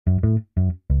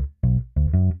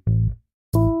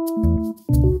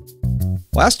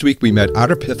Last week we met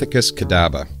Ardipithecus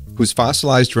kadabba, whose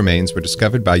fossilized remains were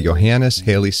discovered by Johannes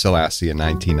Haile Selassie in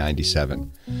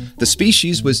 1997. The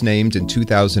species was named in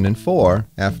 2004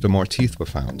 after more teeth were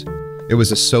found. It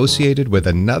was associated with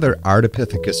another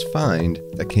Ardipithecus find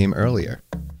that came earlier.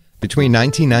 Between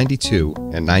 1992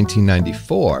 and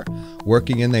 1994,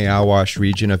 working in the Awash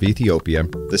region of Ethiopia,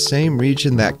 the same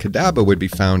region that kadabba would be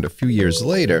found a few years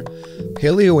later,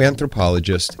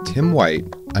 paleoanthropologist Tim White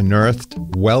unearthed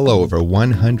well over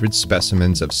 100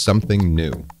 specimens of something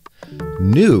new.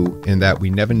 New in that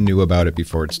we never knew about it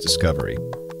before its discovery.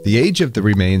 The age of the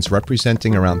remains,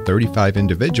 representing around 35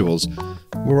 individuals,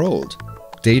 were old,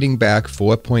 dating back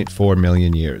 4.4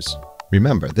 million years.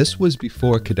 Remember, this was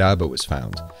before kadabba was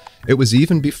found. It was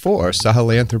even before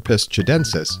Sahelanthropus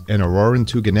chidensis and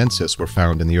Aurorantuganensis were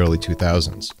found in the early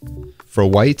 2000s. For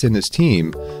White and his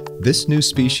team, this new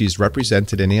species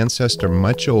represented an ancestor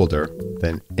much older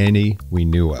than any we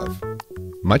knew of.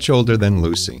 Much older than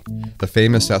Lucy, the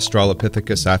famous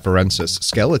Australopithecus afarensis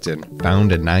skeleton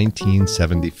found in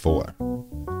 1974.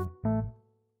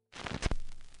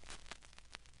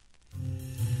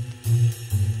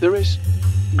 There is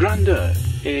grandeur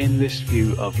in this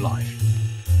view of life.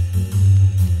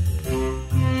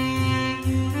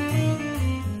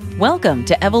 Welcome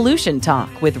to Evolution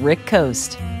Talk with Rick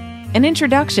Coast, an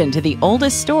introduction to the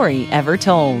oldest story ever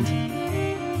told.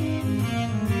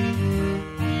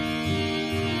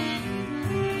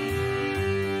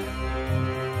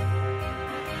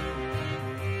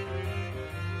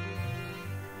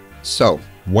 So,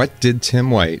 what did Tim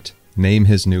White name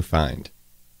his new find?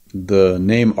 The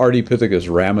name Ardipithecus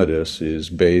ramidus is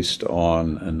based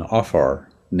on an Afar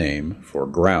name for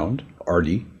ground,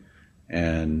 Ardi,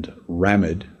 and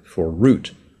ramid for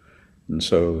root. And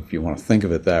so if you want to think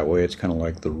of it that way, it's kind of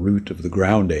like the root of the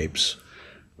ground apes.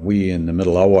 We in the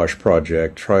Middle Awash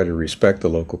Project try to respect the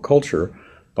local culture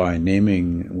by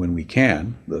naming, when we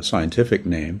can, the scientific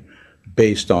name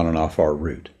based on an Afar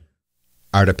root.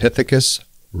 Ardipithecus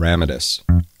ramidus.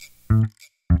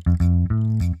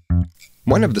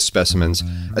 One of the specimens,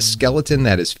 a skeleton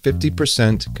that is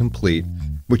 50% complete,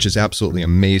 which is absolutely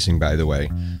amazing, by the way.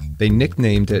 They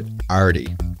nicknamed it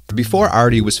Ardi. Before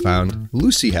Ardi was found,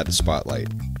 Lucy had the spotlight.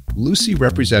 Lucy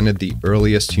represented the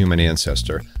earliest human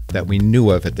ancestor that we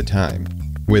knew of at the time.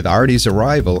 With Ardi's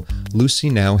arrival, Lucy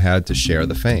now had to share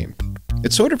the fame.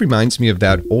 It sort of reminds me of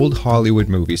that old Hollywood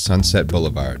movie Sunset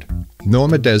Boulevard.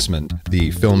 Norma Desmond,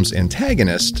 the film's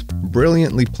antagonist,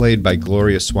 brilliantly played by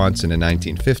Gloria Swanson in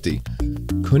 1950,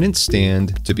 couldn't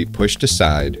stand to be pushed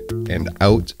aside and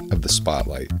out of the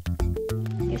spotlight.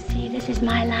 You see, this is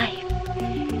my life.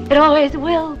 It always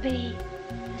will be.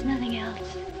 There's nothing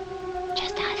else.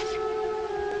 Just us.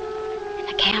 And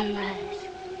the cameras.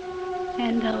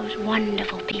 And those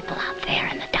wonderful people out there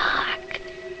in the dark.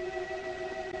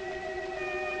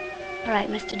 All right,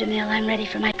 Mr. DeMille, I'm ready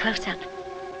for my close-up.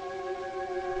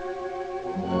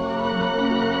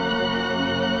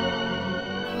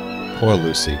 Poor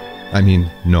Lucy. I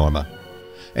mean, Norma.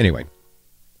 Anyway,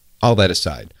 all that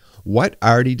aside, what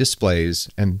Ardi displays,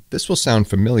 and this will sound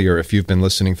familiar if you've been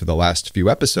listening for the last few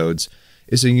episodes,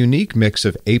 is a unique mix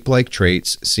of ape-like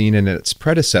traits seen in its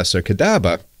predecessor,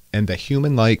 kadabba, and the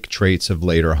human-like traits of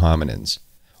later hominins.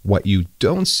 What you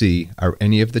don't see are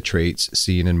any of the traits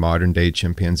seen in modern-day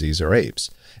chimpanzees or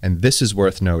apes, and this is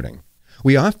worth noting.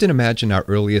 We often imagine our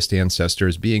earliest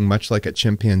ancestors being much like a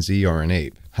chimpanzee or an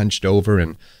ape, hunched over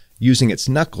and using its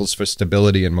knuckles for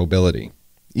stability and mobility.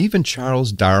 Even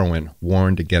Charles Darwin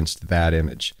warned against that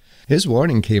image. His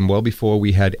warning came well before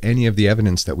we had any of the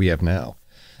evidence that we have now.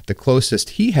 The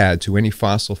closest he had to any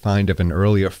fossil find of an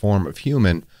earlier form of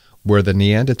human were the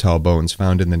Neanderthal bones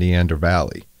found in the Neander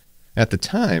Valley. At the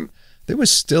time, there was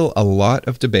still a lot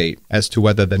of debate as to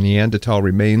whether the Neanderthal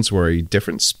remains were a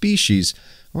different species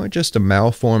or just a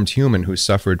malformed human who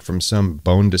suffered from some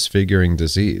bone disfiguring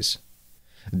disease.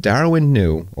 Darwin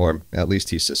knew, or at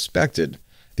least he suspected,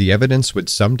 the evidence would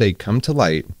someday come to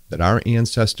light that our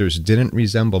ancestors didn't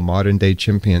resemble modern-day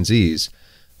chimpanzees,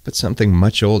 but something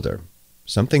much older,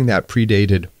 something that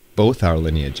predated both our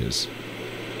lineages.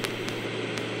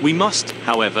 We must,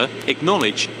 however,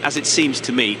 acknowledge, as it seems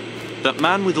to me, that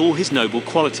man with all his noble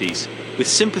qualities, with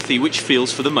sympathy which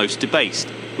feels for the most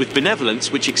debased, with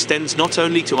benevolence which extends not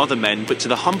only to other men but to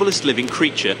the humblest living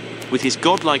creature, with his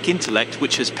godlike intellect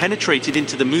which has penetrated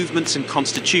into the movements and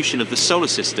constitution of the solar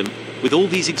system, with all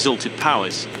these exalted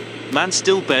powers, man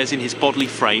still bears in his bodily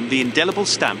frame the indelible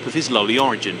stamp of his lowly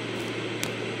origin.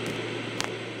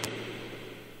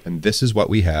 And this is what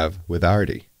we have with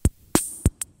Ardi.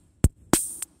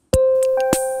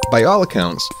 By all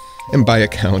accounts, And by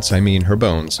accounts, I mean her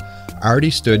bones.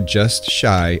 Artie stood just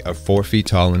shy of 4 feet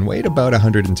tall and weighed about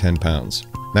 110 pounds.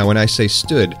 Now, when I say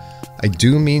stood, I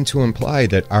do mean to imply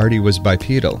that Artie was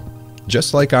bipedal,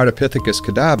 just like Ardipithecus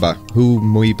kadabba,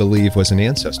 whom we believe was an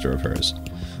ancestor of hers.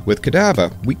 With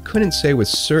kadabba, we couldn't say with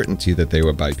certainty that they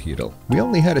were bipedal. We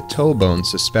only had a toe bone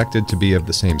suspected to be of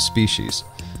the same species.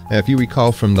 Now, if you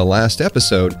recall from the last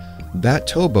episode, that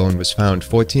toe bone was found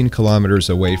 14 kilometers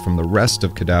away from the rest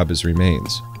of kadabba's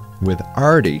remains. With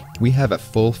Artie, we have a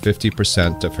full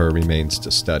 50% of her remains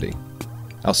to study.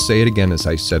 I'll say it again as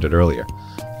I said it earlier.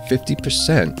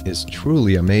 50% is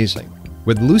truly amazing.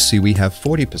 With Lucy, we have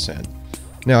 40%.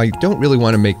 Now, I don't really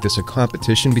want to make this a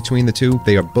competition between the two.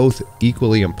 They are both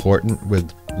equally important,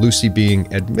 with Lucy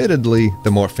being admittedly the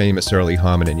more famous early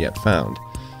hominin yet found.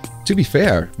 To be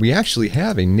fair, we actually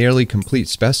have a nearly complete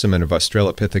specimen of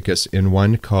Australopithecus in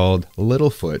one called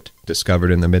Littlefoot,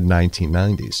 discovered in the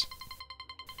mid-1990s.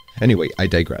 Anyway, I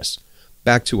digress.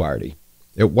 Back to Artie.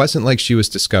 It wasn't like she was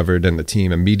discovered and the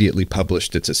team immediately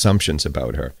published its assumptions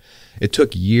about her. It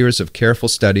took years of careful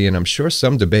study and I'm sure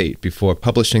some debate before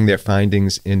publishing their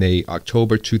findings in a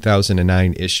October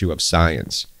 2009 issue of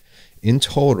Science. In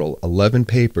total, 11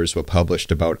 papers were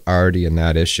published about Artie in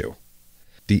that issue.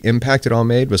 The impact it all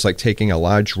made was like taking a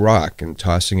large rock and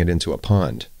tossing it into a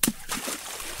pond.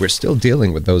 We're still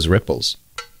dealing with those ripples.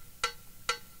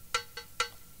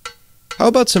 How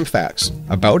about some facts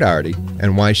about Artie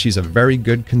and why she's a very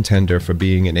good contender for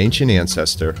being an ancient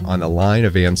ancestor on the line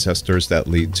of ancestors that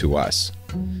lead to us?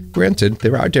 Granted,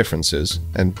 there are differences,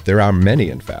 and there are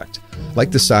many in fact, like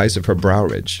the size of her brow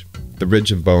ridge, the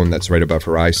ridge of bone that's right above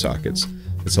her eye sockets.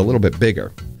 It's a little bit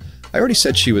bigger. I already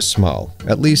said she was small,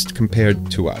 at least compared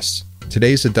to us.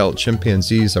 Today's adult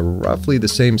chimpanzees are roughly the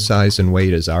same size and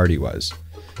weight as Artie was.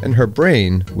 And her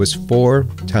brain was 4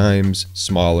 times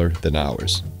smaller than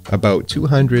ours, about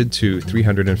 200 to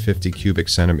 350 cubic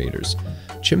centimeters.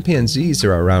 Chimpanzees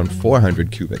are around 400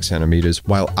 cubic centimeters,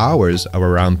 while ours are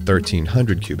around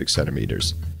 1,300 cubic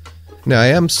centimeters. Now, I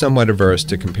am somewhat averse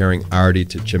to comparing Artie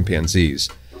to chimpanzees,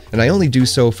 and I only do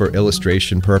so for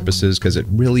illustration purposes because it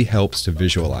really helps to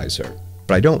visualize her.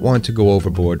 But I don't want to go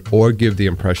overboard or give the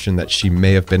impression that she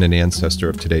may have been an ancestor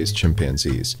of today's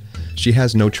chimpanzees. She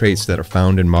has no traits that are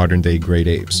found in modern-day great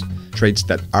apes, traits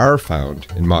that are found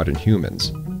in modern humans.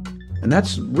 And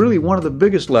that's really one of the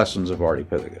biggest lessons of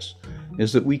Ardipithecus,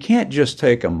 is that we can't just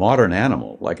take a modern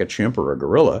animal like a chimp or a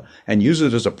gorilla and use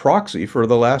it as a proxy for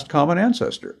the last common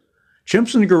ancestor.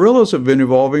 Chimps and gorillas have been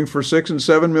evolving for 6 and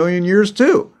 7 million years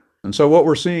too. And so what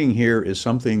we're seeing here is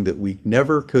something that we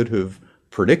never could have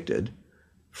predicted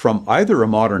from either a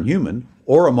modern human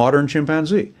or a modern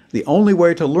chimpanzee. The only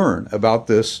way to learn about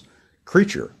this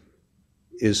creature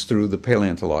is through the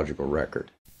paleontological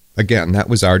record. Again, that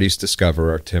was Artie's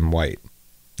discoverer, Tim White.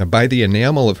 Now, by the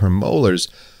enamel of her molars,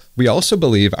 we also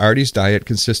believe Artie's diet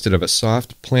consisted of a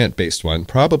soft plant-based one,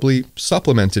 probably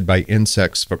supplemented by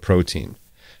insects for protein.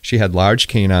 She had large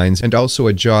canines and also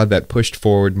a jaw that pushed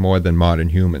forward more than modern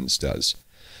humans does.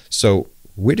 So,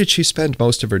 where did she spend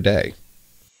most of her day?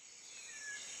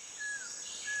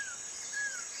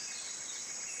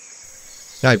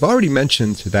 Now, I've already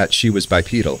mentioned that she was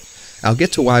bipedal. I'll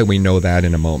get to why we know that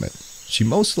in a moment. She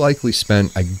most likely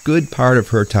spent a good part of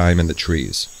her time in the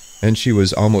trees, and she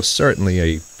was almost certainly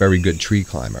a very good tree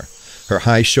climber. Her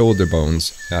high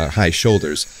shoulders,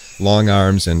 long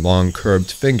arms, and long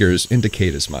curved fingers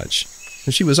indicate as much.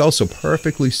 And she was also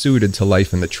perfectly suited to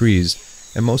life in the trees,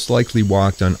 and most likely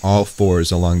walked on all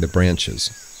fours along the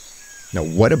branches. Now,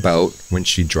 what about when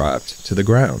she dropped to the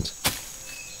ground?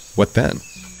 What then?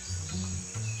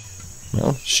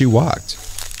 Well, she walked.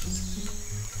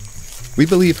 We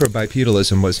believe her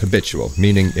bipedalism was habitual,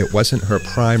 meaning it wasn't her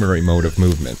primary mode of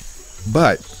movement.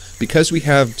 But because we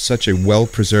have such a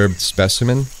well-preserved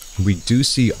specimen, we do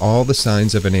see all the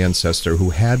signs of an ancestor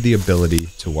who had the ability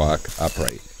to walk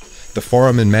upright. The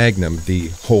foramen magnum, the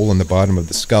hole in the bottom of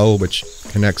the skull which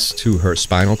connects to her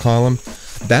spinal column,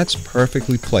 that's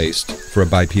perfectly placed for a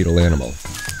bipedal animal.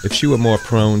 If she were more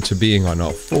prone to being on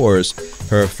all fours,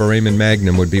 her foramen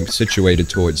magnum would be situated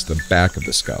towards the back of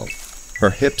the skull.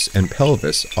 Her hips and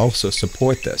pelvis also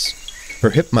support this.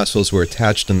 Her hip muscles were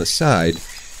attached on the side,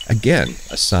 again,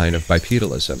 a sign of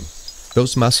bipedalism.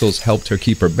 Those muscles helped her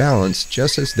keep her balance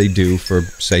just as they do for,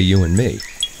 say, you and me.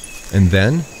 And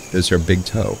then there's her big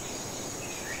toe.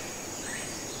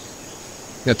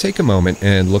 Now take a moment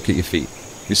and look at your feet.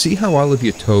 You see how all of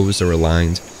your toes are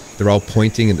aligned? They're all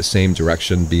pointing in the same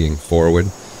direction, being forward.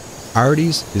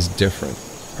 Artie's is different.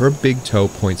 Her big toe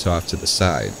points off to the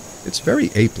side. It's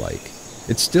very ape-like.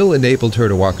 It still enabled her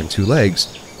to walk on 2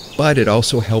 legs, but it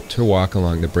also helped her walk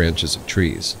along the branches of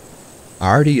trees.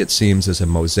 Ardi, it seems, is a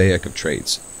mosaic of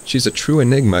traits. She's a true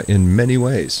enigma in many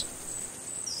ways.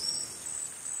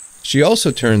 She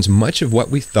also turns much of what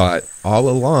we thought all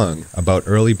along about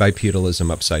early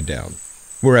bipedalism upside down.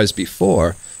 Whereas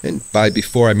before, and by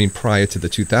before I mean prior to the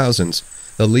 2000s,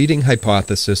 the leading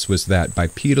hypothesis was that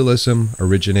bipedalism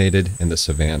originated in the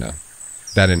savanna,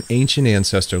 that an ancient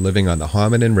ancestor living on the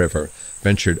Hominin River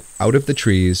ventured out of the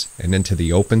trees and into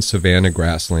the open savanna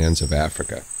grasslands of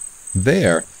Africa.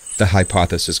 There, the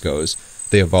hypothesis goes,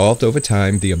 they evolved over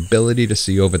time the ability to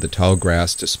see over the tall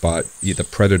grass to spot either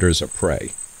predators or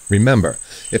prey. Remember,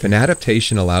 if an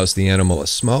adaptation allows the animal a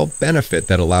small benefit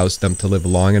that allows them to live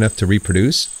long enough to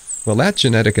reproduce, well, that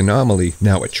genetic anomaly,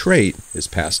 now a trait, is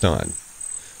passed on.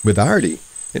 With Ardi,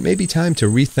 it may be time to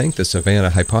rethink the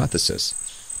savanna hypothesis.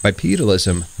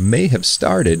 Bipedalism may have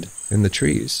started in the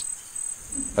trees.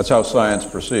 That's how science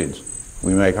proceeds.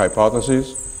 We make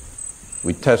hypotheses,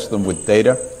 we test them with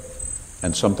data,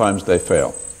 and sometimes they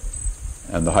fail.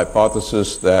 And the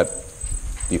hypothesis that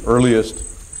the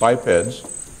earliest bipeds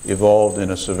evolved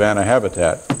in a savanna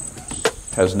habitat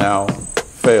has now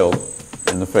failed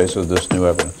in the face of this new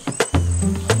evidence.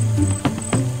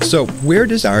 So, where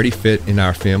does Ardi fit in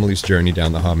our family's journey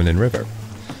down the Hominin River?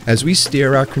 As we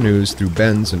steer our canoes through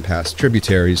bends and past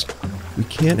tributaries, we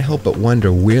can't help but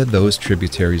wonder where those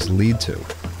tributaries lead to.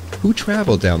 Who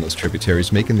traveled down those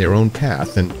tributaries making their own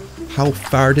path, and how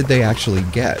far did they actually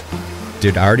get?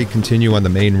 Did Ardi continue on the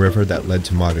main river that led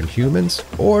to modern humans,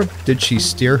 or did she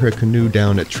steer her canoe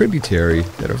down a tributary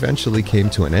that eventually came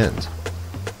to an end?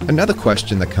 Another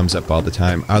question that comes up all the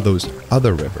time are those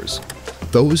other rivers,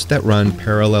 those that run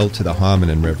parallel to the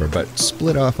Hominin River but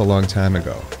split off a long time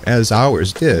ago, as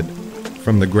ours did,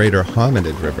 from the greater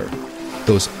Hominid River.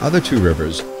 Those other two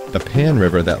rivers, the Pan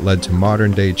River that led to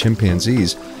modern-day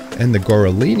chimpanzees, and the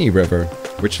Gorolini River,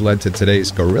 which led to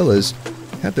today's gorillas,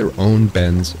 have their own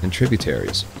bends and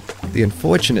tributaries. The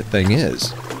unfortunate thing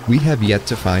is, we have yet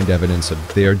to find evidence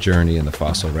of their journey in the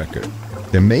fossil record.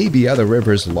 There may be other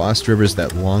rivers, lost rivers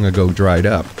that long ago dried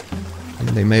up, and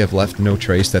they may have left no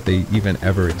trace that they even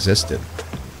ever existed.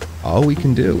 All we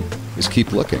can do is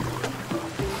keep looking.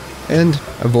 And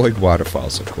avoid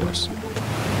waterfalls, of course.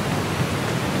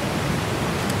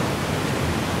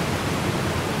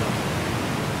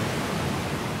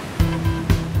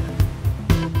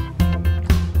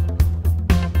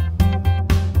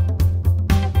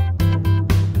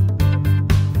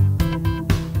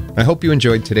 I hope you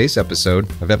enjoyed today's episode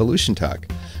of Evolution Talk.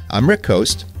 I'm Rick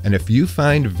Coast, and if you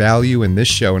find value in this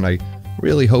show, and I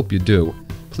really hope you do,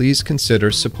 please consider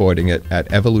supporting it at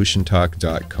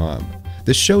evolutiontalk.com.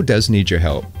 This show does need your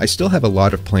help. I still have a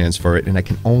lot of plans for it, and I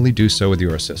can only do so with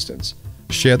your assistance.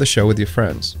 Share the show with your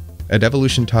friends. At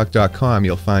evolutiontalk.com,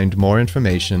 you'll find more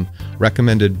information,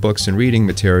 recommended books and reading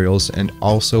materials, and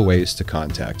also ways to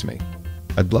contact me.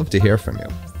 I'd love to hear from you.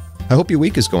 I hope your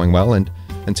week is going well, and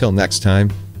until next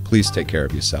time, please take care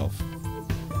of yourself.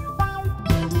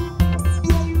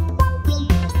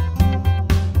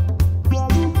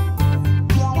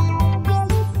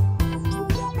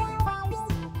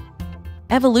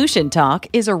 Evolution Talk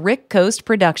is a Rick Coast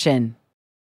production.